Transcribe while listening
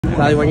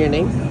Sally, what's your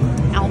name?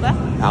 Alba.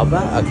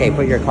 Alba? Okay,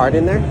 put your card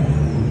in there.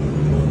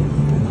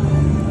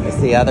 It's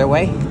the other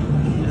way.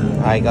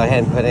 All right, go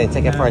ahead and put in a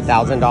ticket for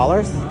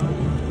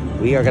 $1,000.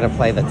 We are going to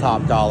play the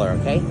top dollar,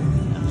 okay?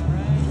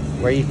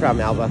 Where are you from,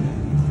 Alba?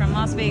 From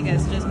Las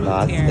Vegas, just moved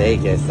Las here.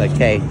 Vegas,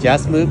 okay.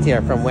 Just moved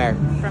here. From where?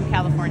 From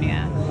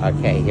California.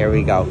 Okay, here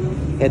we go.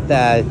 Hit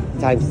the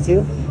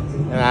 ×2.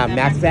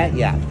 Max bet?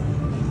 Yeah.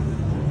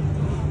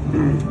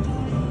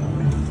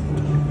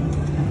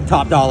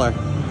 Top dollar.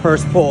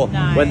 First pull.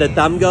 Nice. When the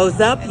thumb goes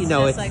up, you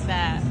know just it's like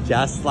that.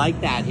 just like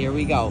that. Here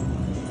we go.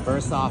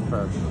 First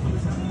offer.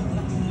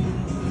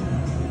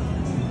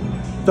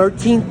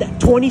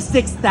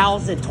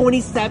 26,000,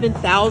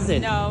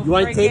 27,000. No, you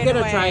want to take it or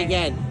away. try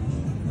again?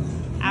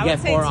 I You would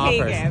get say 4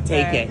 take offers. it.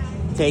 Take but- it.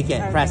 Take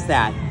it. Okay. Press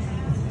that.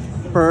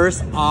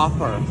 First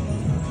offer.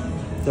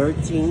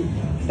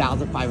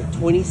 13,500.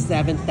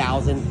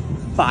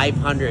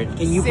 27,500.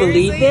 Can you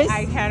Seriously? believe this?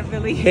 I can't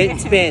believe Hit it.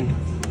 spin.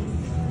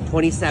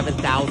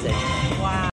 27,000.